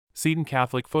Seton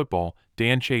Catholic football,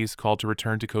 Dan Chase called to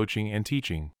return to coaching and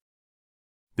teaching.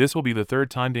 This will be the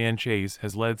third time Dan Chase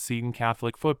has led Seton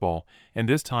Catholic football, and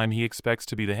this time he expects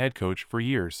to be the head coach for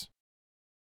years.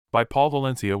 By Paul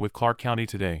Valencia with Clark County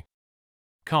Today.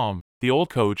 The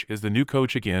old coach is the new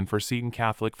coach again for Seton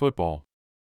Catholic football.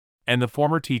 And the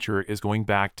former teacher is going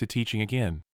back to teaching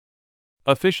again.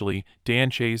 Officially,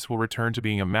 Dan Chase will return to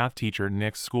being a math teacher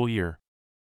next school year.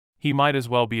 He might as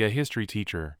well be a history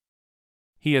teacher.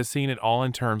 He has seen it all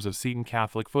in terms of Seton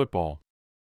Catholic football.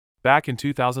 Back in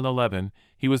 2011,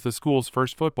 he was the school's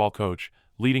first football coach,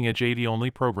 leading a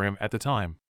JV-only program at the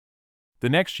time. The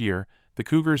next year, the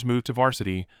Cougars moved to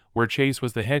varsity, where Chase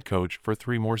was the head coach for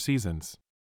 3 more seasons.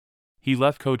 He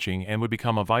left coaching and would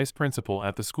become a vice principal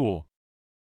at the school.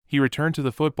 He returned to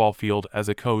the football field as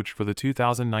a coach for the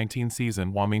 2019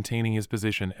 season while maintaining his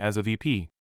position as a VP.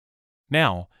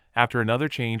 Now, after another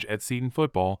change at Seton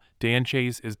football, Dan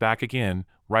Chase is back again,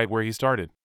 right where he started.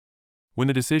 When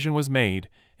the decision was made,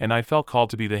 and I felt called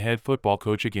to be the head football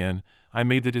coach again, I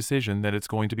made the decision that it's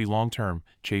going to be long-term,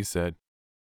 Chase said.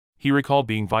 He recalled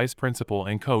being vice principal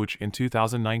and coach in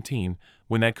 2019,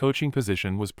 when that coaching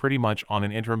position was pretty much on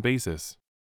an interim basis.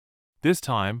 This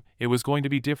time, it was going to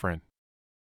be different.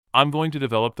 I'm going to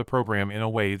develop the program in a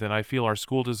way that I feel our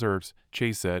school deserves,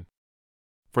 Chase said.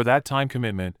 For that time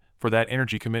commitment, for that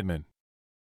energy commitment.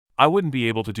 I wouldn't be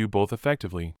able to do both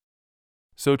effectively.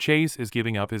 So Chase is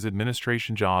giving up his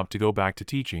administration job to go back to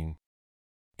teaching.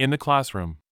 In the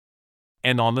classroom.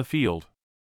 And on the field.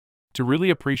 To really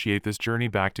appreciate this journey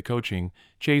back to coaching,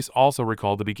 Chase also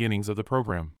recalled the beginnings of the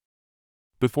program.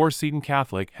 Before Seton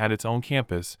Catholic had its own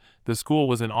campus, the school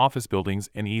was in office buildings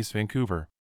in East Vancouver.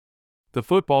 The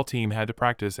football team had to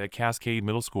practice at Cascade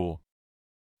Middle School.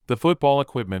 The football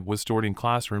equipment was stored in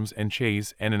classrooms and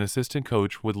Chase and an assistant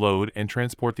coach would load and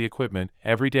transport the equipment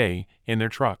every day in their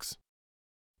trucks.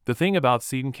 The thing about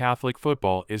Seton Catholic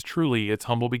football is truly its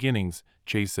humble beginnings,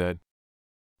 Chase said.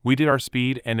 We did our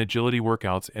speed and agility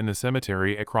workouts in the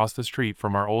cemetery across the street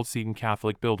from our old Seton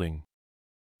Catholic building.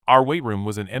 Our weight room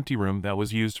was an empty room that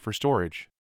was used for storage.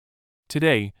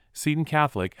 Today, Seton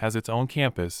Catholic has its own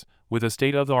campus, with a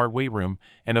state-of-the-art weight room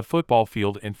and a football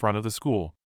field in front of the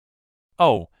school.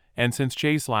 Oh, and since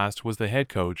Chase last was the head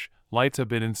coach, lights have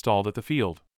been installed at the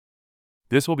field.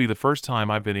 This will be the first time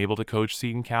I've been able to coach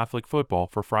Seton Catholic football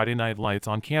for Friday night lights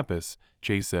on campus,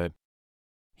 Chase said.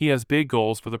 He has big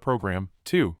goals for the program,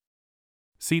 too.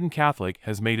 Seton Catholic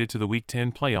has made it to the Week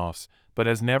 10 playoffs, but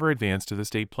has never advanced to the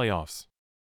state playoffs.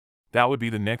 That would be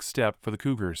the next step for the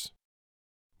Cougars.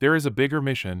 There is a bigger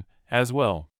mission, as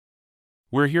well.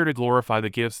 We're here to glorify the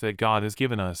gifts that God has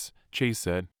given us, Chase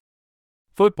said.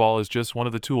 Football is just one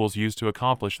of the tools used to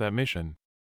accomplish that mission.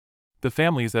 The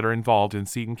families that are involved in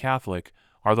Seton Catholic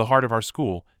are the heart of our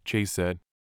school, Chase said.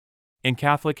 In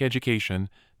Catholic education,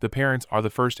 the parents are the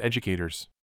first educators.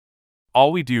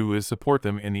 All we do is support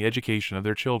them in the education of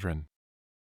their children.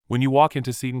 When you walk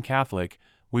into Seton Catholic,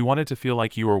 we want it to feel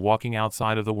like you are walking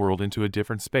outside of the world into a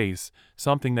different space,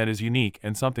 something that is unique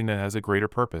and something that has a greater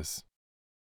purpose.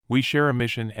 We share a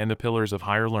mission and the pillars of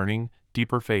higher learning,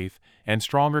 deeper faith, and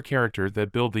stronger character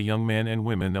that build the young men and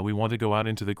women that we want to go out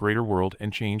into the greater world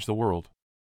and change the world.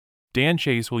 Dan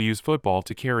Chase will use football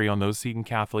to carry on those Seton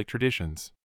Catholic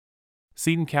traditions.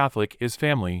 Seton Catholic is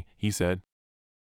family, he said.